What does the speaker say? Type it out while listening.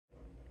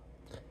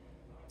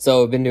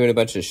So I've been doing a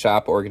bunch of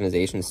shop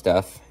organization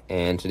stuff,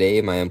 and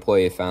today my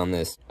employee found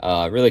this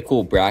really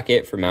cool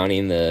bracket for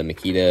mounting the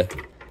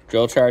Makita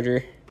drill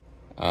charger.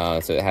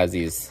 So it has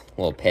these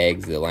little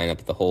pegs that line up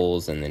at the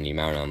holes, and then you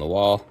mount it on the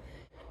wall.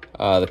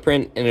 The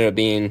print ended up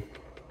being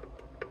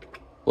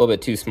a little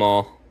bit too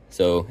small,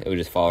 so it would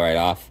just fall right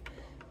off.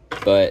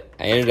 But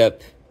I ended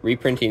up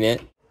reprinting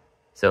it.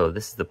 So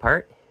this is the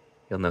part.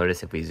 You'll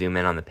notice if we zoom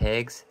in on the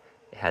pegs,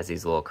 it has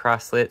these little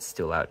cross slits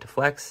to allow it to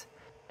flex.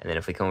 And then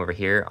if we come over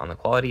here on the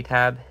quality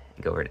tab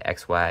and go over to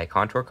XY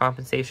contour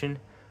compensation,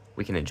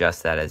 we can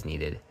adjust that as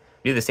needed.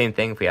 We do the same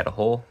thing if we had a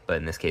hole, but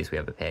in this case we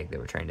have a peg that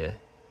we're trying to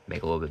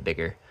make a little bit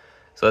bigger.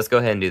 So let's go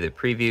ahead and do the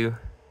preview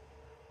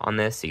on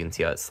this so you can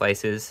see how it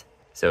slices.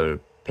 So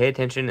pay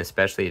attention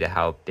especially to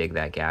how big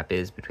that gap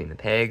is between the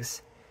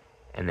pegs.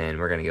 And then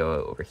we're gonna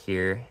go over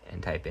here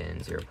and type in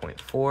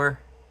 0.4,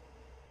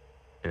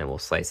 and then we'll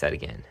slice that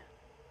again.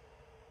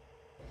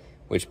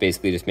 Which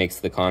basically just makes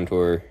the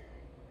contour,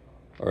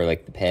 or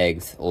like the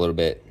pegs, a little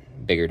bit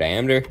bigger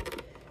diameter.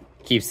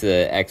 Keeps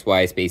the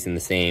XY spacing the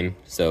same,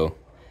 so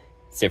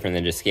it's different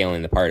than just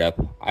scaling the part up.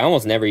 I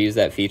almost never use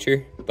that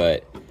feature,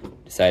 but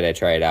decided I'd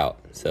try it out.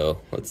 So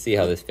let's see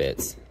how this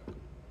fits.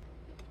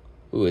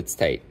 Ooh, it's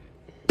tight.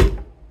 But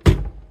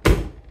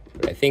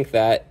I think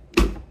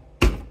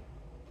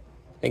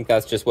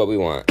that's just what we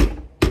want.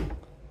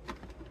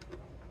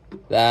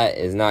 That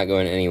is not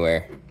going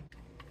anywhere.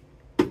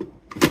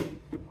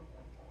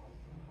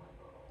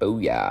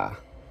 Booyah.